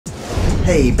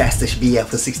Hey, Bastish BF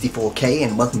for 64K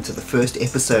and welcome to the first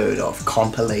episode of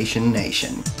Compilation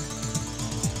Nation.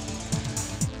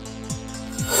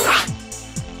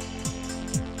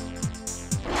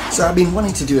 So I've been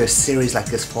wanting to do a series like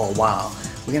this for a while.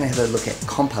 We're going to have a look at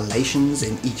compilations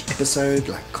in each episode,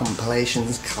 like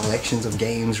compilations, collections of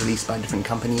games released by different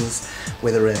companies,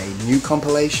 whether they're new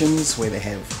compilations where they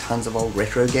have tons of old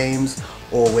retro games,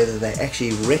 or whether they're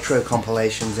actually retro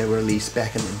compilations that were released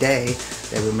back in the day.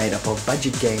 They were made up of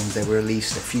budget games that were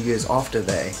released a few years after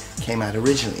they came out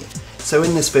originally. So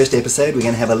in this first episode we're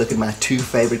going to have a look at my two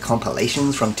favorite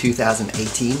compilations from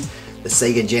 2018, the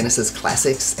Sega Genesis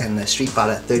Classics and the Street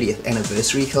Fighter 30th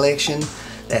Anniversary Collection.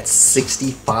 That's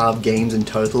 65 games in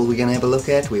total we're going to have a look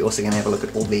at. We're also going to have a look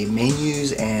at all the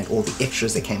menus and all the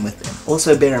extras that came with them.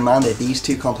 Also bear in mind that these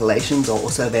two compilations are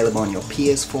also available on your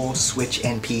PS4, Switch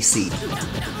and PC.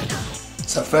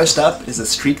 So first up is the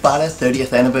Street Fighter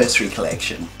 30th Anniversary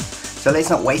Collection. So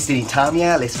let's not waste any time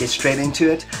here, let's get straight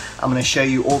into it. I'm going to show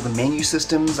you all the menu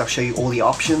systems, I'll show you all the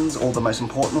options, all the most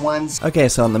important ones. Okay,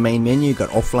 so on the main menu you got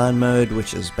offline mode,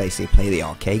 which is basically play the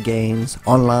arcade games.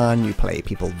 Online, you play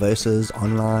people versus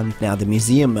online. Now the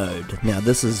museum mode, now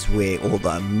this is where all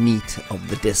the meat of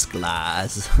the disc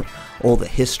lies. All the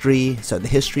history, so the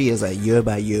history is a year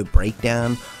by year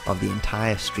breakdown of the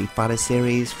entire Street Fighter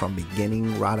series from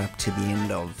beginning right up to the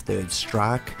end of Third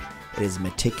Strike. It is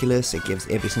meticulous, it gives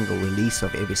every single release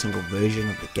of every single version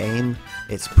of the game.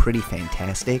 It's pretty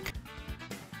fantastic.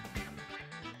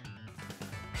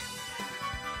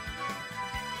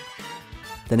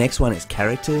 The next one is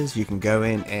characters. You can go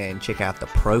in and check out the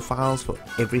profiles for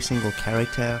every single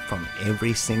character from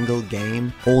every single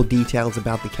game. All details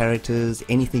about the characters,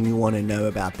 anything you want to know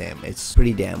about them. It's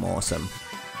pretty damn awesome.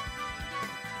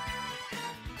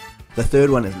 The third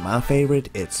one is my favorite,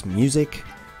 it's music.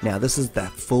 Now this is the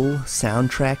full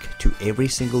soundtrack to every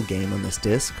single game on this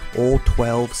disc, all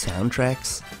 12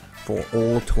 soundtracks for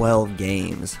all 12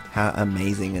 games. How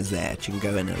amazing is that? You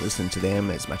can go in and listen to them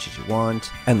as much as you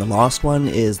want. And the last one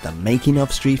is the making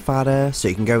of Street Fighter, so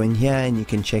you can go in here and you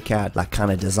can check out like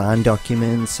kind of design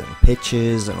documents and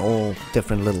pictures and all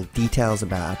different little details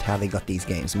about how they got these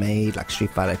games made, like Street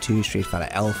Fighter 2, Street Fighter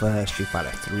Alpha, Street Fighter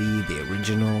 3, the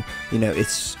original. You know,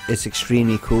 it's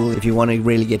extremely cool. If you want to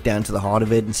really get down to the heart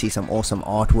of it and see some awesome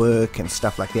artwork and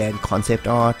stuff like that, concept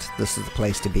art, this is the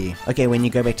place to be. Okay, when you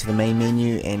go back to the main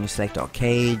menu and you select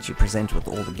arcade, you present with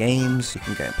all the games, you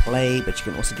can go and play, but you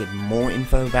can also get more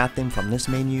info about them from this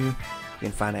menu. You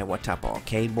can find out what type of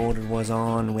arcade board it was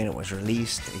on, when it was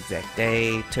released, exact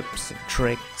day, tips and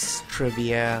tricks,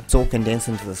 trivia. It's all condensed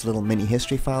into this little mini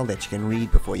history file that you can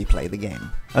read before you play the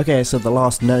game. Okay, so the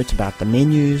last note about the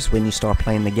menus: when you start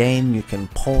playing the game, you can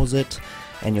pause it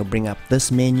and you'll bring up this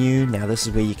menu. Now this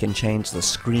is where you can change the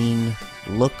screen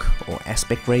look or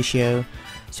aspect ratio.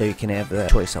 So you can have the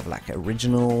choice of like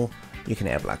original, you can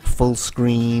have like full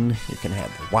screen, you can have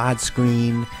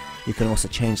widescreen, you can also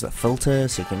change the filter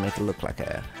so you can make it look like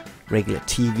a regular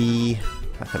TV,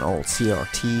 like an old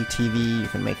CRT TV. You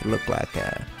can make it look like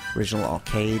a original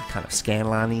arcade kind of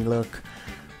scanline-y look,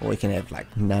 or you can have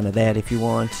like none of that if you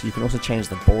want. You can also change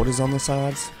the borders on the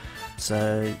sides.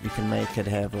 So you can make it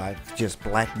have like just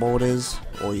black borders,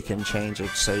 or you can change it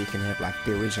so you can have like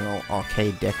the original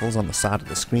arcade decals on the side of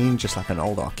the screen, just like an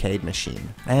old arcade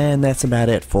machine. And that's about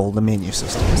it for all the menu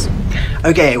systems.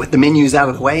 Okay, with the menus out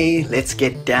of the way, let's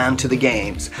get down to the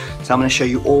games. So I'm going to show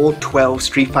you all 12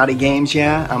 Street Fighter games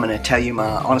here. I'm going to tell you my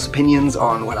honest opinions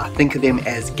on what I think of them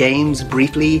as games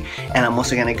briefly, and I'm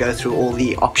also going to go through all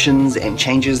the options and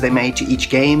changes they made to each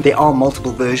game. There are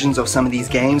multiple versions of some of these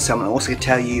games, so I'm going to also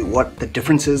tell you what the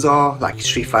differences are, like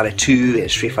Street Fighter 2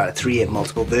 and Street Fighter 3 have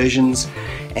multiple versions,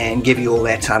 and give you all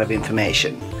that sort of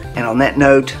information. And on that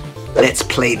note, let's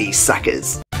play these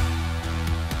suckers.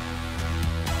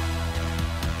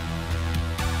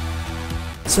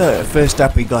 So first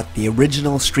up we got the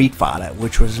original Street Fighter,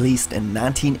 which was released in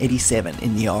 1987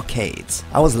 in the arcades.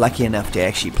 I was lucky enough to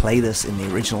actually play this in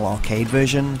the original arcade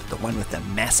version, the one with the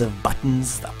massive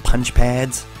buttons, the punch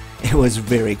pads. It was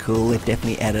very cool. It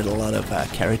definitely added a lot of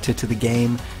character to the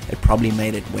game. It probably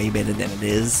made it way better than it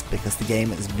is, because the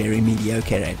game is very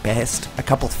mediocre at best. A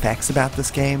couple of facts about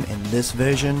this game: in this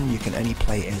version you can only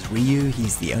play as Ryu.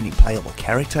 He's the only playable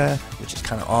character, which is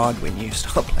kind of odd. When you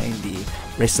start playing the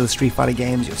rest of the Street Fighter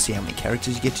games, you'll see how many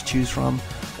characters you get to choose from.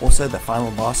 Also, the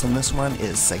final boss in this one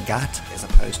is Sagat, as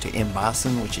opposed to M.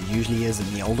 Bison, which it usually is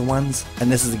in the older ones.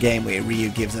 And this is a game where Ryu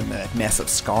gives him a massive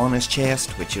scar on his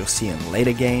chest, which you'll see in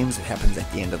later games. It happens at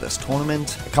the end of this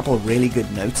tournament. A couple of really good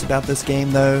notes about this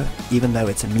game though: even though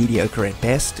it's a mediocre at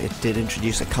best, it did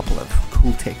introduce a couple of cool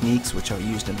cool techniques which are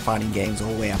used in fighting games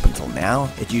all the way up until now.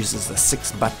 It uses the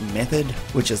 6-button method,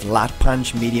 which is light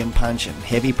punch, medium punch, and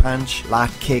heavy punch,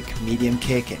 light kick, medium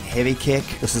kick, and heavy kick.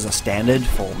 This is a standard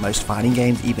for most fighting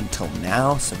games even till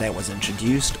now, so that was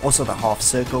introduced. Also the half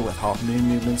circle with half moon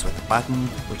movements with a button,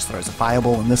 which throws a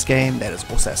fireball in this game. That is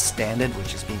also a standard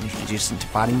which has been introduced into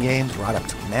fighting games right up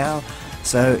till now.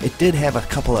 So it did have a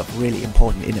couple of really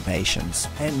important innovations.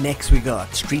 And next we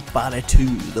got Street Fighter 2,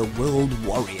 The World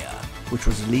Warrior, which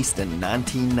was released in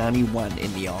 1991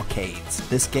 in the arcades.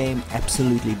 This game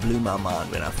absolutely blew my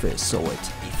mind when I first saw it.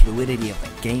 The fluidity of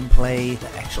the gameplay,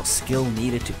 the actual skill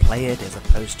needed to play it as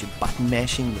opposed to button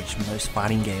mashing, which most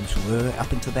fighting games were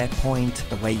up until that point.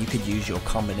 The way you could use your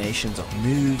combinations of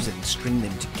moves and string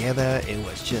them together, it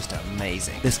was just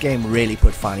amazing. This game really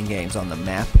put fighting games on the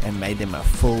map and made them a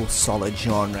full solid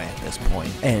genre at this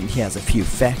point. And here's a few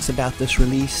facts about this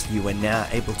release. You were now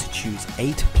able to choose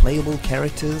 8 playable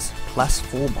characters plus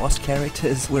 4 boss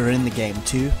characters were in the game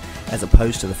too, as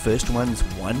opposed to the first one's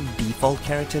 1 default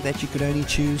character that you could only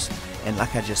choose. And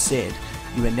like I just said,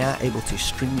 you are now able to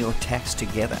string your attacks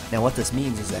together. Now what this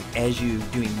means is that as you're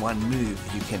doing one move,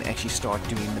 you can actually start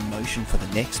doing the motion for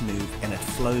the next move and it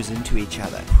flows into each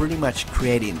other, pretty much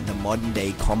creating the modern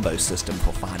day combo system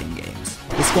for fighting games.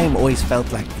 This game always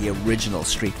felt like the original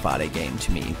Street Fighter game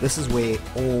to me. This is where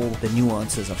all the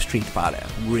nuances of Street Fighter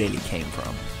really came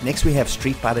from. Next we have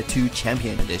Street Fighter 2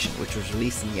 Champion Edition, which was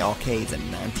released in the arcades in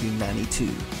 1992.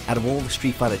 Out of all the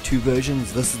Street Fighter 2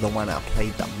 versions, this is the one I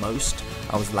played the most.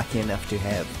 I was lucky enough to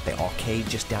have the arcade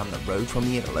just down the road from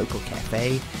me at a local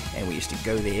cafe, and we used to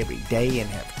go there every day and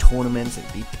have tournaments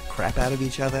and beat the crap out of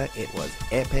each other. It was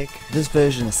epic. This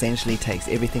version essentially takes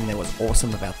everything that was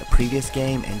awesome about the previous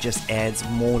game and just adds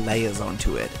more layers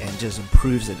onto it and just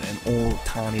improves it in all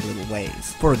tiny little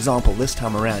ways. For example, this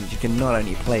time around you can not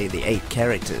only play the 8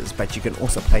 characters, but you can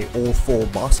also play all 4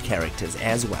 boss characters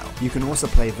as well. You can also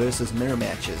play versus mirror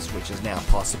matches, which is now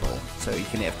possible, so you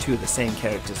can have 2 of the same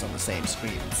characters on the same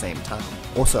screen at the same time.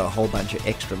 Also, a whole bunch of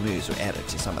extra moves were added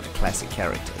to some of the classic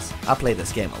characters. I played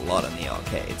this game a lot in the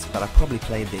arcades, but I probably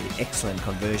played the excellent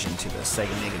conversion to the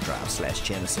Sega Mega Drive /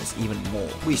 Genesis even more.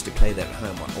 We used to play that at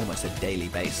home on almost a daily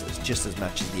basis, just as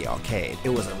much as the arcade. It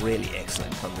was a really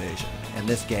excellent conversion, and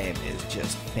this game is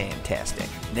just fantastic.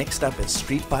 Next up is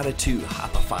Street Fighter 2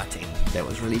 Hyper Fighting, that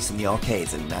was released in the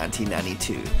arcades in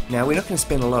 1992. Now we're not going to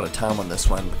spend a lot of time on this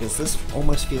one because this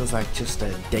almost feels like just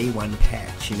a day one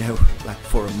patch, you know, like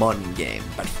for a modern game,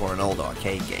 but for an old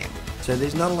arcade game. So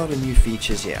there's not a lot of new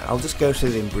features here. I'll just go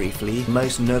through them briefly. The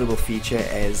most notable feature,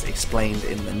 as explained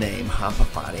in the name, Hyper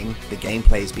Fighting, the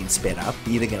gameplay has been sped up.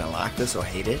 You're either going to like this or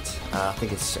hate it. I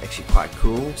think it's actually quite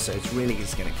cool, so it's really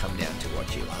just going to come down to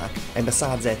what you like. And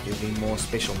besides that, there's been more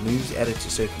special moves added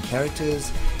to certain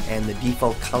characters, and the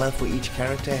default color for each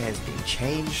character has been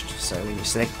changed, so when you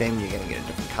select them you're going to get a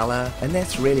different color, and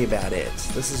that's really about it.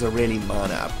 This is a really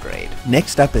minor upgrade.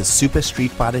 Next up is Super Street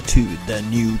Fighter 2 The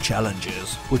New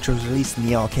Challenges, which was released in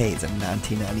the arcades in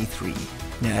 1993.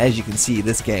 Now, as you can see,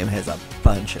 this game has a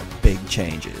bunch of big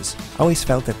changes. I always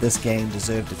felt that this game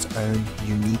deserved its own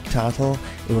unique title.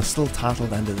 It was still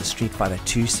titled under the Street Fighter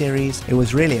 2 series. It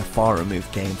was really a far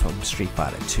removed game from Street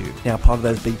Fighter 2. Now, part of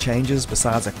those big changes,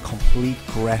 besides a complete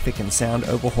graphic and sound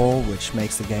overhaul, which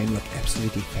makes the game look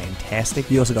absolutely fantastic,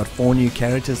 you also got 4 new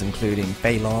characters, including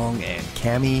Fei Long and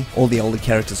Cammy. All the older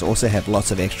characters also have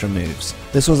lots of extra moves.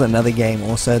 This was another game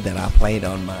also that I played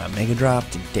on my Mega Drive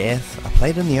to death. I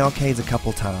played in the arcades a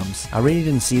couple times. I really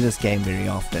didn't see this game very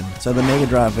often, so the Mega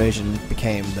Drive version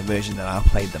became the version that I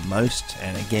played the most,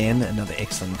 and again, another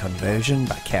excellent conversion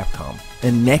by Capcom.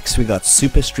 And next we got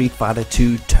Super Street Fighter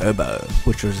 2 Turbo,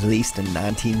 which was released in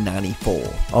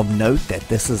 1994. Of note that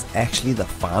this is actually the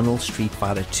final Street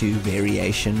Fighter 2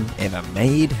 variation ever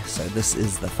made, so this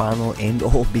is the final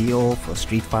end-all be-all for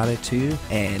Street Fighter 2,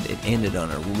 and it ended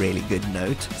on a really good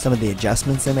note. Some of the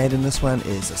adjustments they made in this one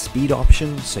is a speed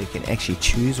option, so you can actually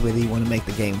choose whether you want to make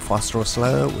the game faster or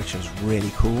slower, which is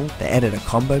really cool. They added a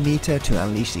combo meter to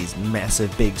unleash these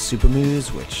massive big super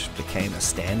moves, which became a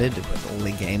standard with all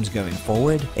the games going forward.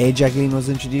 Air juggling was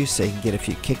introduced, so you can get a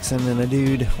few kicks in a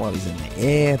dude while he's in the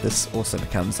air. This also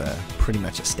becomes pretty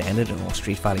much a standard in all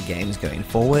Street Fighter games going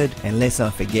forward. And let's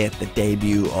not forget the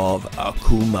debut of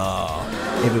Akuma,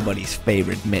 everybody's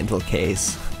favorite mental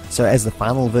case. So as the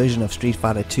final version of Street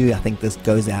Fighter 2, I think this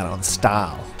goes out on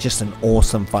style. Just an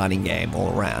awesome fighting game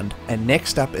all around. And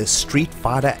next up is Street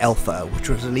Fighter Alpha, which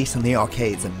was released in the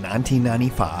arcades in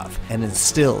 1995 and is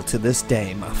still to this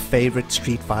day my favorite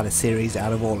Street Fighter series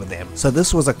out of all of them. So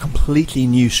this was a completely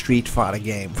new Street Fighter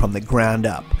game from the ground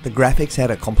up. The graphics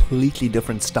had a completely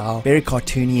different style, very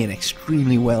cartoony and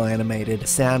extremely well animated. The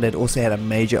sound had also had a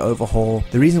major overhaul.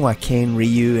 The reason why Ken,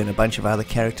 Ryu and a bunch of other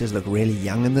characters look really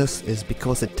young in this is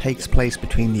because it takes place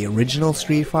between the original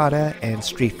Street Fighter and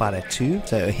Street Fighter 2,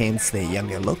 so hence their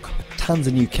younger look. Tons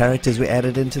of new characters were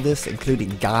added into this, including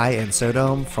Guy and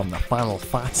Sodom from the Final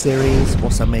Fight series,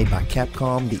 also made by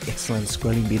Capcom, the excellent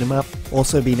scrolling beat 'em up.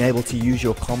 Also being able to use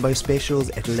your combo specials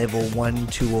at level 1,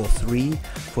 2 or 3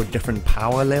 for different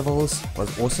power levels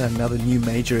was also another new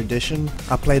major addition.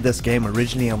 I played this game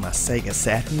originally on my Sega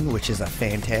Saturn, which is a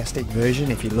fantastic version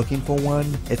if you're looking for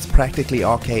one. It's practically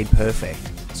arcade perfect,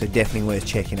 so definitely worth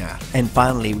checking out. And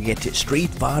finally we get to Street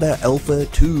Fighter Alpha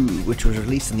 2, which was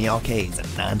released in the arcades in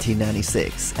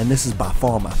 1996, and this is by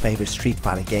far my favorite Street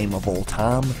Fighter game of all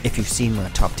time. If you've seen my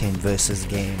top 10 versus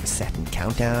games Saturn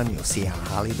countdown, you'll see how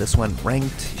highly this one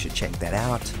ranked. You should check that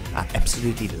out. I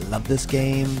absolutely love this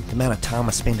game. The amount of time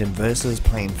I spent in versus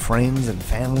playing friends and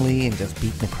family and just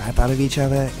beating the crap out of each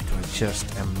other, it was just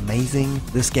amazing.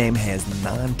 This game has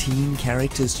 19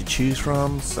 characters to choose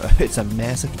from, so it's a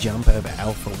massive jump over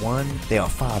Alpha 1. There are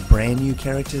 5 brand new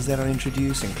characters that are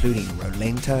introduced, including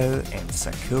Rolento and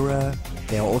Sakura.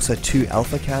 There are also 2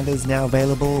 alpha counters now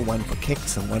available, one for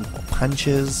kicks and one for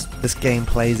punches. This game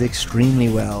plays extremely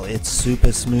well. It's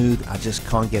super smooth. I just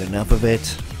can't get enough of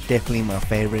it. Definitely my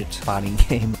favorite fighting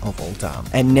game of all time.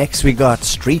 And next we got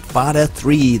Street Fighter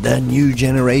 3, the new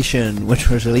generation, which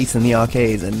was released in the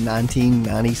arcades in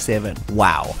 1997.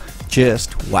 Wow.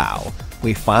 Just wow.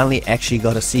 We finally actually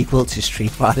got a sequel to Street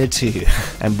Fighter 2,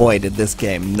 and boy did this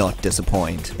game not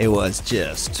disappoint. It was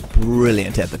just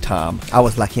brilliant at the time. I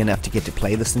was lucky enough to get to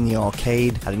play this in the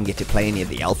arcade. I didn't get to play any of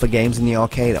the alpha games in the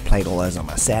arcade. I played all those on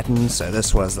my Saturn, so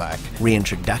this was like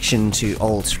reintroduction to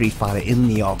old Street Fighter in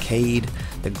the arcade.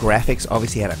 The graphics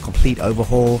obviously had a complete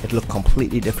overhaul. It looked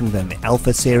completely different than the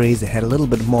Alpha series. It had a little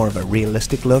bit more of a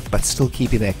realistic look, but still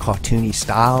keeping that cartoony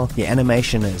style. The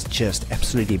animation is just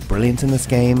absolutely brilliant in this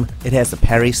game. It has the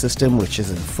parry system, which is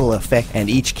in full effect,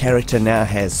 and each character now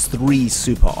has 3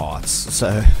 super arts,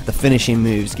 so the finishing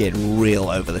moves get real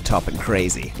over the top and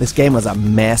crazy. This game was a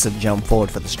massive jump forward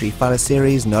for the Street Fighter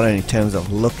series, not only in terms of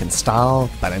look and style,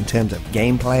 but in terms of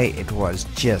gameplay. It was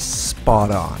just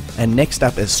spot on. And next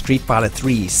up is Street Fighter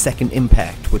 3 Second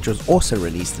Impact, which was also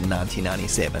released in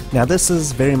 1997. Now this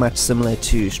is very much similar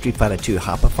to Street Fighter 2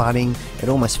 Hyper Fighting. It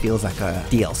almost feels like a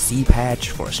DLC patch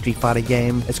for a Street Fighter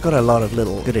game. It's got a lot of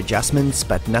little good adjustments,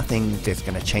 but nothing that's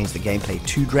going to change the gameplay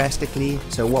too drastically.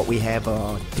 So what we have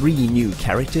are 3 new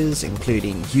characters,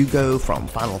 including Hugo from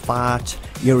Final Fight,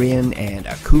 Urien and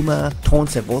Akuma.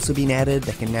 Taunts have also been added.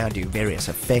 They can now do various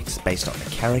effects based on the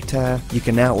character. You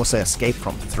can now also escape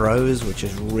from throws, which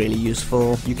is really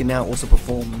useful. You can now also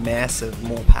perform massive,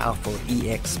 more powerful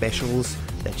EX specials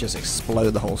that just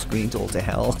explode the whole screen to all to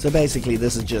hell. So basically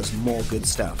this is just more good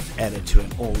stuff added to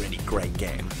an already great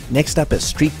game. Next up is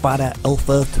Street Fighter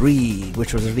Alpha 3,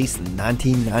 which was released in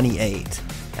 1998.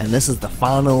 And this is the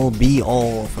final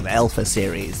be-all for the Alpha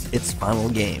series, its final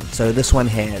game. So this one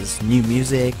has new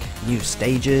music, new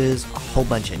stages, a whole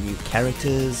bunch of new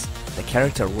characters. The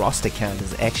character roster count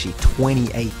is actually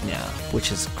 28 now, which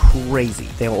is crazy.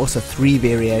 There are also 3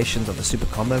 variations of the super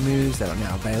combo moves that are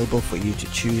now available for you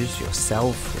to choose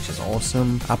yourself, which is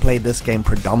awesome. I played this game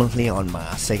predominantly on my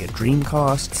Sega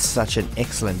Dreamcast, such an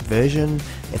excellent version.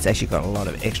 It's actually got a lot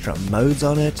of extra modes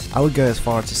on it. I would go as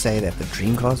far as to say that the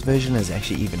Dreamcast version is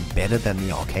actually even better than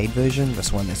the arcade version,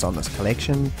 this one that's on this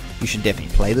collection. You should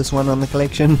definitely play this one on the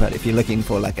collection, but if you're looking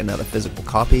for like another physical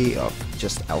copy of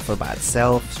just Alpha by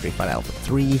itself, Street Fighter Alpha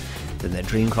 3, then the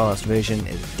Dreamcast version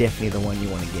is definitely the one you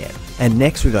want to get. And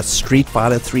next we got Street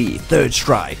Fighter 3 Third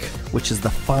Strike, which is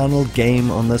the final game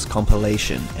on this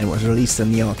compilation and was released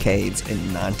in the arcades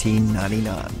in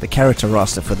 1999. The character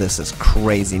roster for this is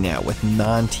crazy now, with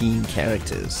 19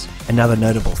 characters. Another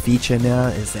notable feature now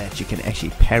is that you can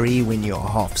actually parry when you're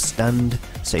half stunned,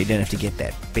 so you don't have to get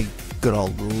that big good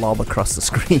old lob across the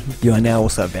screen. You are now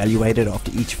also evaluated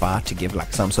after each fight to give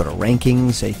like some sort of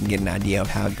ranking, so you can get an idea of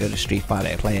how good a Street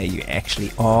Fighter player you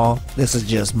actually are. This is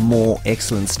just more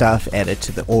excellent stuff added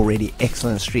to the already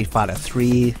excellent Street Fighter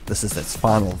 3. This is its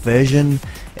final version.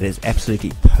 It is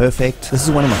absolutely perfect. This is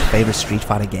one of my favorite Street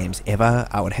Fighter games ever.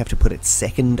 I would have to put it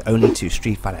second only to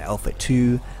Street Fighter Alpha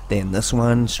 2, then this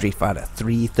one, Street Fighter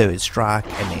 3 Third Strike,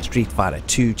 and then Street Fighter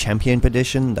 2 Champion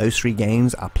Edition. Those three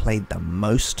games I played the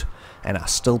most, and I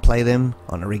still play them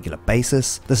on a regular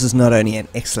basis. This is not only an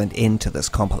excellent end to this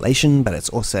compilation, but it's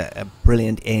also a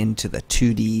brilliant end to the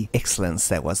 2D excellence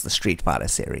that was the Street Fighter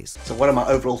series. So what are my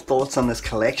overall thoughts on this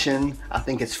collection? I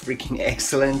think it's freaking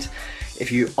excellent.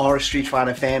 If you are a Street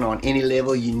Fighter fan on any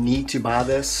level, you need to buy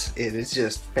this. It is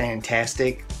just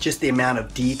fantastic. Just the amount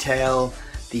of detail,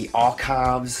 the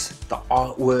archives, the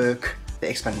artwork, the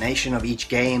explanation of each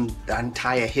game, the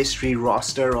entire history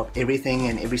roster of everything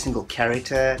and every single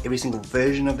character, every single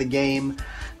version of the game.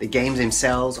 The games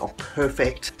themselves are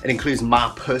perfect. It includes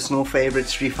my personal favorite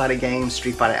Street Fighter games,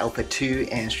 Street Fighter Alpha 2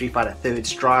 and Street Fighter Third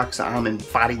Strike, so I'm in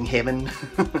fighting heaven.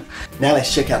 Now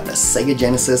let's check out the Sega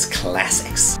Genesis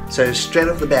classics. So straight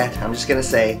off the bat, I'm just gonna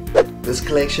say, this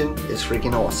collection is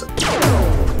freaking awesome.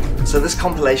 So this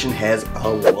compilation has a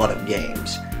lot of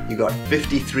games. You got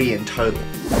 53 in total.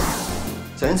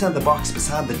 So inside the box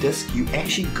beside the disc, you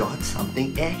actually got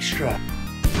something extra.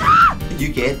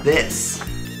 You get this.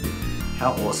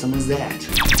 How awesome is that?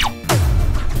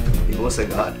 You also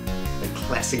got the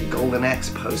classic Golden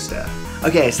Axe poster.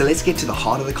 Okay, so let's get to the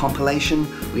heart of the compilation.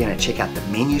 We're gonna check out the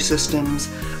menu systems.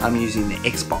 I'm using the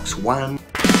Xbox One.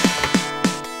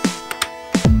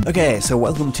 Okay, so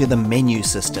welcome to the menu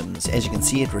systems. As you can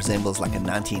see, it resembles like a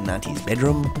 1990s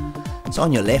bedroom. So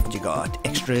on your left you got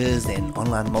extras, then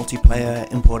online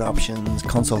multiplayer, import options,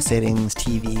 console settings,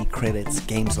 TV, credits,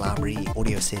 games library,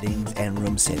 audio settings, and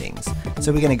room settings.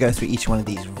 So we're going to go through each one of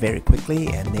these very quickly,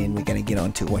 and then we're going to get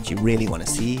on to what you really want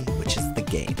to see, which is the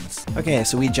games. Okay,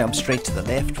 so we jump straight to the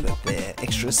left with the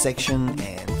extras section,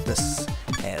 and this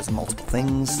has multiple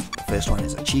things. The first one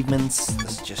is achievements.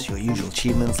 This is just your usual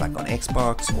achievements like on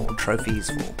Xbox, or trophies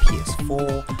for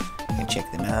PS4. You can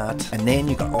check them out. And then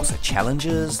you got also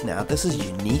challenges. Now this is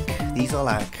unique. These are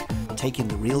like taking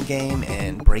the real game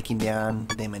and breaking down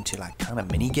them into like kind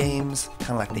of mini games,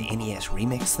 kind of like the NES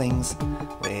remix things,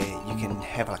 where you can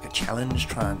have like a challenge,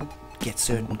 try and get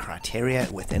certain criteria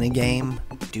within a game,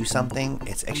 do something.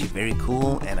 It's actually very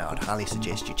cool, and I would highly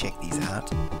suggest you check these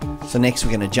out. So next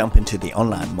we're going to jump into the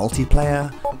online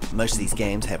multiplayer. Most of these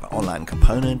games have an online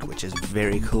component, which is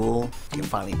very cool. You can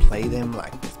finally play them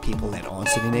like with people that aren't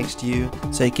sitting next to you.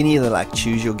 So you can either like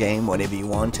choose your game, whatever you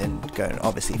want, and go and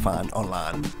obviously find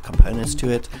online components to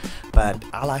it. But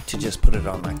I like to just put it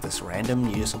on like this random.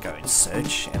 You just go and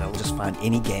search, and it'll just find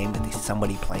any game that there's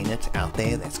somebody playing it out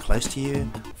there that's close to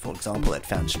you. For example, it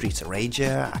found Streets of Rage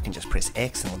here. I can just press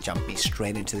X and it'll jump me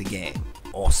straight into the game.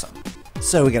 Awesome.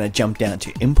 So we're going to jump down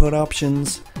to input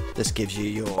options. This gives you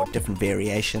your different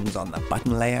variations on the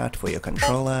button layout for your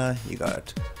controller. You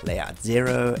got layout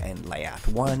 0 and layout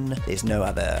 1. There's no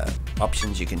other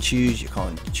options you can choose. You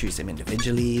can't choose them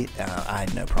individually. I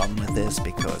had no problem with this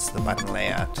because the button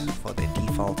layout for the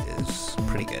default is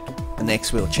pretty good. And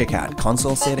next we'll check out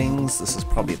console settings. This is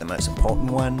probably the most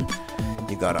important one.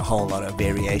 You got a whole lot of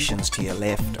variations to your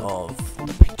left of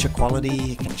the picture quality.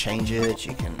 You can change it,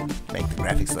 you can make the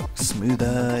graphics look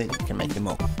smoother, you can make them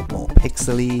more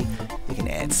pixely, you can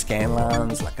add scan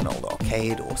lines like an old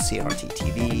arcade or CRT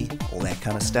TV, all that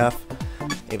kind of stuff.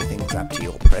 Everything's up to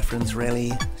your preference really.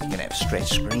 You can have stretch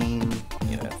screen,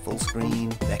 you know, full screen,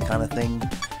 that kind of thing.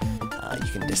 You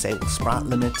can disable sprite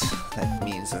limit, that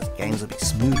means that games will be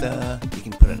smoother. You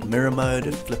can put it in mirror mode,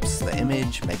 it flips the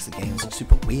image, makes the games look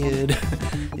super weird.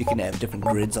 You can have different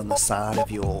grids on the side of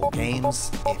your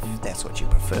games, if that's what you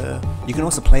prefer. You can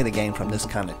also play the game from this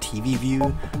kind of TV view,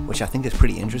 which I think is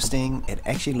pretty interesting. It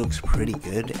actually looks pretty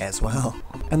good as well.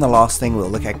 And the last thing we'll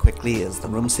look at quickly is the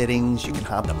room settings. You can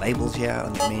hide the labels here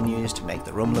on your menus to make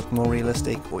the room look more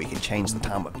realistic, or you can change the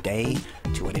time of day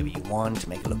to whatever you want to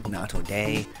make it look night or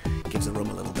day. Gives the room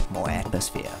a little bit more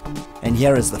atmosphere. And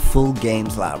here is the full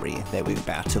games library that we're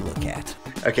about to look at.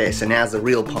 Okay, so now's the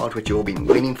real part which you've all been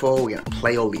waiting for. We're going to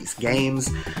play all these games.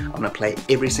 I'm going to play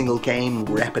every single game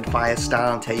rapid fire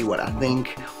style and tell you what I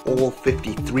think. All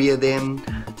 53 of them.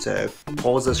 So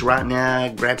pause this right now,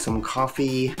 grab some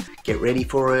coffee, get ready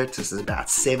for it. This is about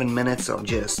 7 minutes of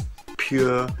just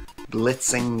pure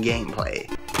blitzing gameplay.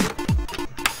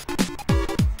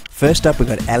 First up we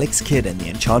got Alex Kidd and the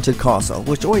Enchanted Castle,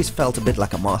 which always felt a bit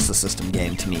like a Master System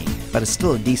game to me, but it's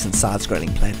still a decent side-scrolling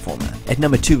platformer. At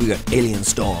number 2 we got Alien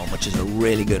Storm, which is a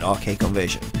really good arcade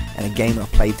conversion, and a game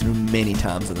I've played through many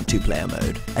times in the 2-player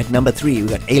mode. At number 3 we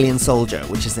got Alien Soldier,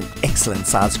 which is an excellent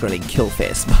side-scrolling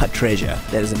killfest by Treasure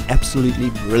that is an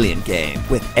absolutely brilliant game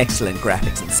with excellent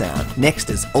graphics and sound. Next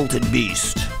is Altered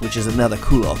Beast, which is another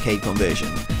cool arcade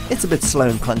conversion. It's a bit slow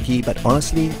and clunky, but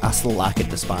honestly I still like it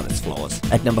despite its flaws.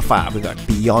 At number 5 we got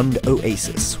Beyond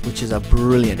Oasis, which is a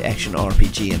brilliant action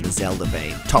RPG in the Zelda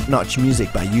vein. Top-notch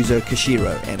music by Yuzo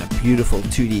Koshiro and a beautiful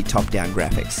 2D top-down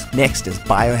graphics. Next is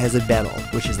Biohazard Battle,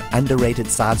 which is an underrated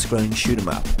side-scrolling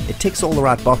shoot-'em-up. It ticks all the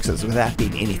right boxes without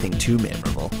being anything too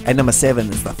memorable. At number 7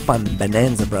 is the fun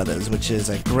Bonanza Brothers, which is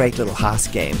a great little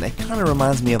heist game that kind of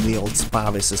reminds me of the old Spy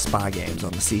vs Spy games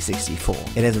on the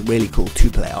C64. It has a really cool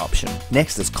 2-player option.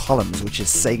 Next is Columns, which is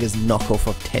Sega's knockoff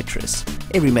of Tetris.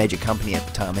 Every major company at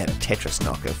the time had a Tetris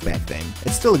knockoff back then.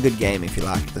 It's still a good game if you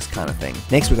like this kind of thing.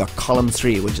 Next we got Columns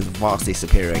 3, which is a vastly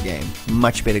superior game.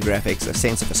 Much better graphics, a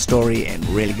sense of a story, and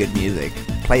really good music.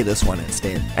 Play this one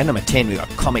instead. At number 10 we got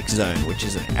Comic Zone, which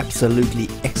is an absolutely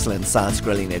excellent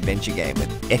side-scrolling adventure game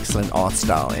with excellent art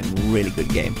style and really good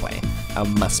gameplay. A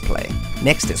must play.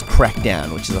 Next is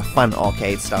Crackdown, which is a fun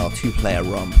arcade-style 2-player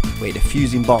romp where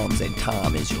defusing bombs and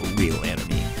time is your real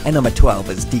enemy. And number 12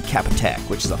 is Decap Attack,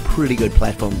 which is a pretty good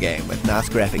platform game with nice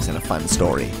graphics and a fun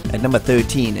story. At number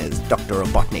 13 is Dr.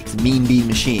 Robotnik's Mean Bean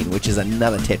Machine, which is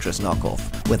another Tetris knockoff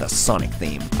with a Sonic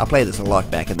theme. I played this a lot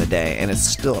back in the day and it's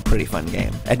still a pretty fun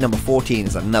game. At number 14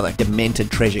 is another demented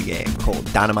treasure game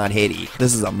called Dynamite Heady.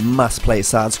 This is a must-play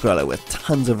side-scroller with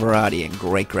tons of variety and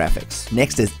great graphics.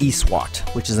 Next is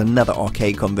eSWAT, which is another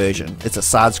arcade conversion. It's a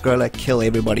side-scroller, kill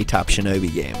everybody type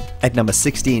shinobi game. At number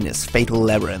 16 is Fatal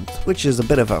Labyrinth, which is a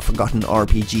bit of a forgotten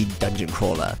RPG dungeon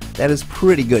crawler that is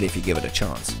pretty good if you give it a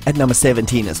chance. At number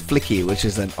 17 is Flicky, which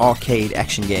is an arcade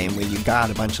action game where you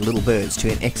guard a bunch of little birds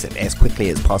to an exit as quickly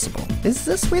as possible. Is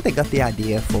this where they got the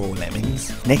idea for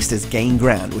lemmings? Next is Gain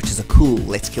Ground, which is a cool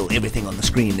let's kill everything on the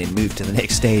screen then move to the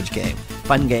next stage game.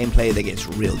 Fun gameplay that gets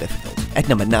real difficult. At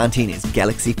number 19 is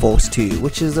Galaxy Force 2,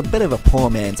 which is a bit of a poor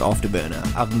man's afterburner.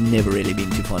 I've never really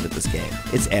been too fond of this game.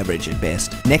 It's average at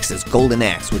best. Next is Golden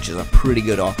Axe, which is a pretty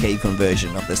good arcade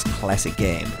conversion of this classic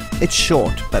game. It's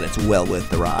short, but it's well worth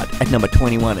the ride. At number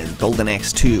 21 is Golden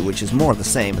Axe 2, which is more of the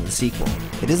same as the sequel.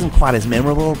 It isn't quite as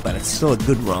memorable, but it's still a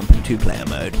good romp in 2-player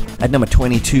mode. At number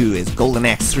 22 is Golden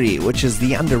Axe 3, which is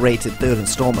the underrated third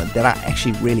installment that I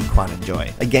actually really quite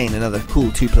enjoy. Again, another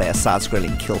cool 2-player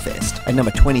side-scrolling killfest. At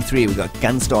number 23 we got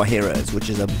Gunstar Heroes, which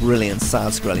is a brilliant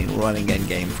side-scrolling running gun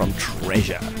game from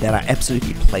Treasure that I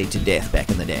absolutely played to death back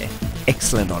in the day.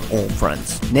 Excellent on all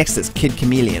fronts. Next is Kid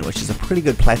Chameleon, which is a pretty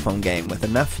good platform game with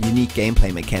enough unique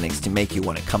gameplay mechanics to make you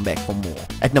want to come back for more.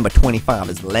 At number 25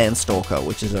 is Landstalker,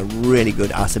 which is a really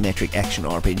good isometric action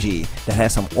RPG that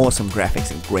has some awesome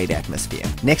graphics and great atmosphere.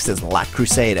 Next is Light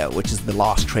Crusader, which is the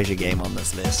last Treasure game on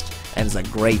this list, and is a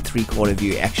great 3/4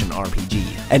 view action RPG.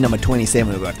 At number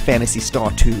 27 we've got Phantasy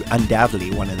Star 2,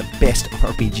 undoubtedly one of the best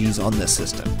RPGs on this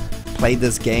system. Played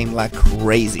this game like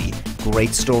crazy.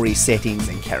 Great story, settings,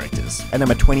 and characters. At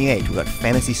number 28 we've got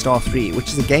Phantasy Star 3, which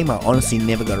is a game I honestly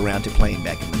never got around to playing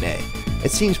back in the day.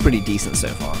 It seems pretty decent so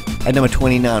far. At number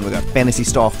 29 we've got Phantasy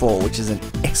Star 4, which is an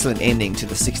excellent ending to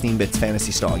the 16-bit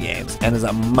Phantasy Star games, and is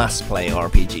a must-play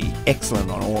RPG,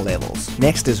 excellent on all levels.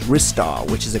 Next is Ristar,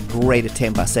 which is a great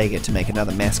attempt by Sega to make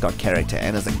another mascot character,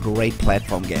 and is a great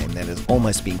platform game that has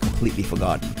almost been completely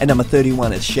forgotten. At number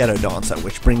 31 is Shadow Dancer,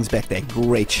 which brings back that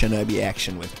great shinobi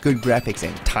action with good graphics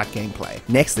and tight gameplay.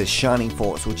 Next is Shining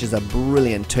Force, which is a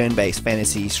brilliant turn-based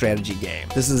fantasy strategy game.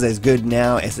 This is as good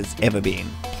now as it's ever been.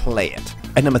 Play it.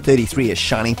 At number 33 is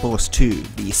Shining Force 2,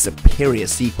 the superior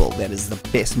sequel that is the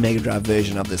best Mega Drive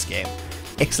version of this game.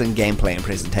 Excellent gameplay and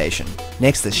presentation.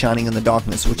 Next is Shining in the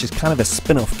Darkness, which is kind of a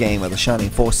spin-off game of the Shining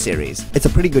Force series. It's a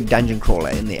pretty good dungeon crawler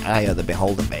in the Eye of the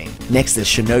Beholder vein. Next is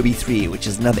Shinobi 3, which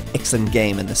is another excellent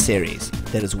game in the series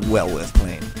that is well worth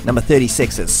playing. Number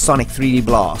 36 is Sonic 3D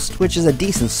Blast, which is a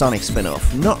decent Sonic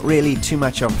spin-off. Not really too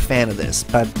much of a fan of this,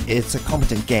 but it's a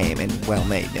competent game and well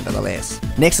made nevertheless.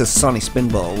 Next is Sonic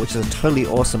Spinball, which is a totally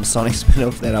awesome Sonic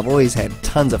spin-off that I've always had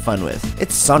tons of fun with.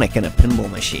 It's Sonic in a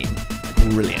pinball machine.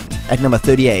 Brilliant. At number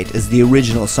 38 is the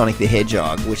original Sonic the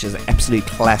Hedgehog, which is an absolute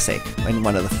classic and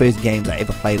one of the first games I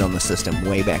ever played on the system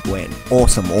way back when.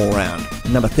 Awesome all round.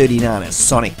 Number 39 is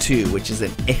Sonic 2, which is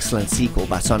an excellent sequel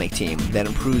by Sonic Team that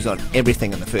improves on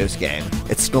everything in the first game.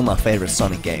 It's still my favorite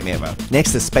Sonic game ever.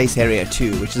 Next is Space Harrier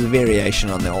 2, which is a variation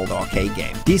on the old arcade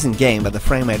game. Decent game, but the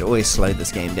frame rate always slowed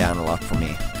this game down a lot for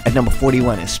me. At number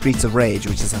 41 is Streets of Rage,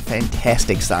 which is a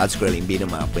fantastic side-scrolling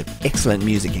beat-em-up with excellent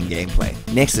music and gameplay.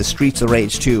 Next is Streets of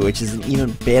Rage 2, which is an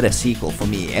even better sequel for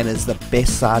me and is the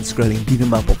best side-scrolling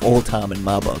beat-em-up of all time in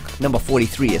my book. Number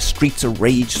 43 is Streets of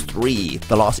Rage 3,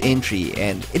 the last entry,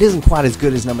 and it isn't quite as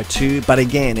good as number 2, but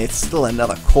again, it's still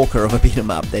another corker of a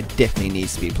beat-em-up that definitely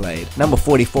needs to be played. Number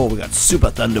 44, we got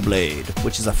Super Thunderblade,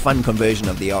 which is a fun conversion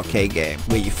of the arcade game,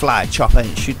 where you fly a chopper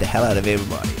and shoot the hell out of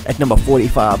everybody. At number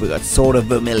 45, we got Sword of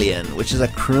Vermilion, which is a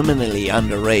criminally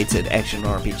underrated action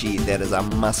RPG that is a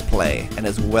must-play and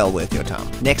is well worth your time.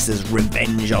 Next is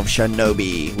Revenge of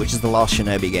Shinobi, which is the last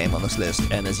Shinobi game on this list,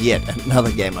 and is yet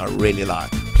another game I really like.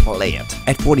 Play it.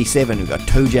 At 47, we've got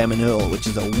Toe Jam and Earl, which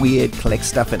is a weird collect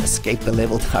stuff and escape the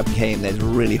level type game that's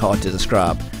really hard to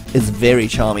describe. It's very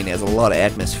charming, has a lot of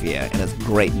atmosphere, and is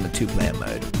great in the 2-player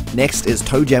mode. Next is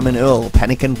Toe Jam and Earl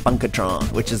Panic-in Funkatron,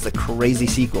 which is the crazy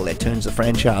sequel that turns the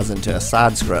franchise into a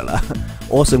side-scroller.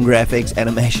 Awesome graphics,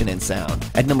 animation, and sound.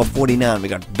 At number 49, we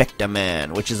got Vector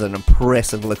Man, which is an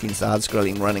impressive looking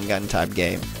side-scrolling run-and-gun type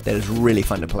game that is really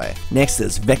fun to play. Next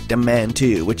is Vector Man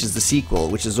 2, which is the sequel,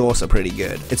 which is also pretty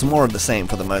good. It's more of the same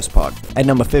for the most part. At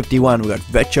number 51, we got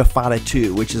Virtua Fighter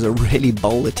 2, which is a really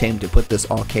bold attempt to put this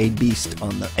arcade beast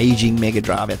on the aging Mega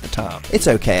Drive at the time. It's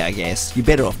okay, I guess. You're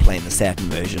better off playing the Saturn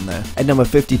version though. At number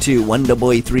 52, Wonder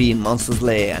Boy 3 in Monsters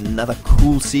Lair, another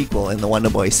cool sequel in the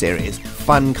Wonder Boy series.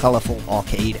 Fun, colourful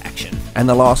arcade action. And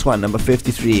the last one, number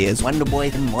 53, is Wonder Boy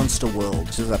in Monster World,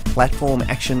 which is a platform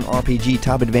action RPG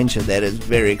type adventure that is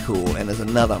very cool and is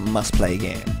another must-play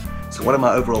game. So what are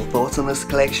my overall thoughts on this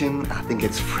collection? I think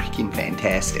it's freaking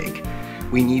fantastic.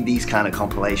 We need these kind of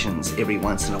compilations every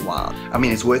once in a while. I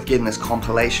mean, it's worth getting this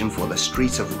compilation for the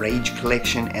Streets of Rage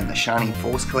collection and the Shining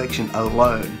Force collection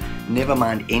alone, never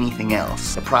mind anything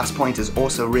else. The price point is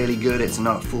also really good. It's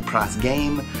not a full price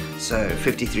game, so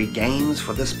 53 games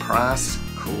for this price,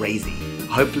 crazy.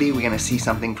 Hopefully we're going to see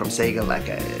something from Sega, like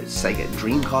a Sega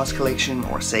Dreamcast collection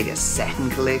or a Sega Saturn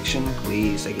collection,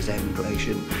 please, Sega Saturn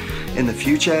collection, in the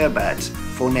future. But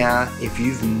for now, if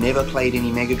you've never played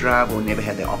any Mega Drive or never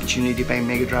had the opportunity to play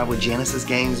Mega Drive or Genesis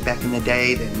games back in the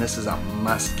day, then this is a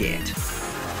must get.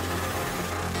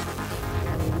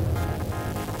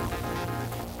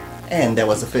 And that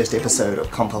was the first episode of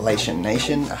Compilation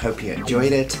Nation. I hope you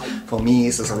enjoyed it. For me,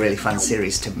 this is a really fun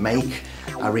series to make.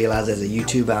 I realize as a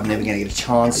YouTuber I'm never going to get a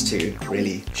chance to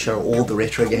really show all the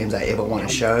retro games I ever want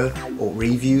to show or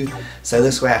review. So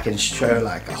this way I can show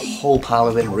like a whole pile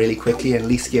of them really quickly and at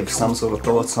least give some sort of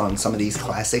thoughts on some of these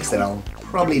classics that I'll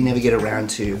probably never get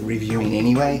around to reviewing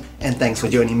anyway. And thanks for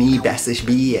joining me,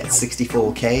 BassishB, at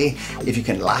 64K. If you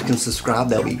can like and subscribe,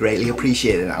 that'll be greatly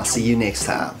appreciated, and I'll see you next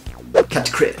time. Cut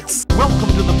to credits. Welcome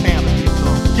to the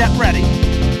family. Get ready.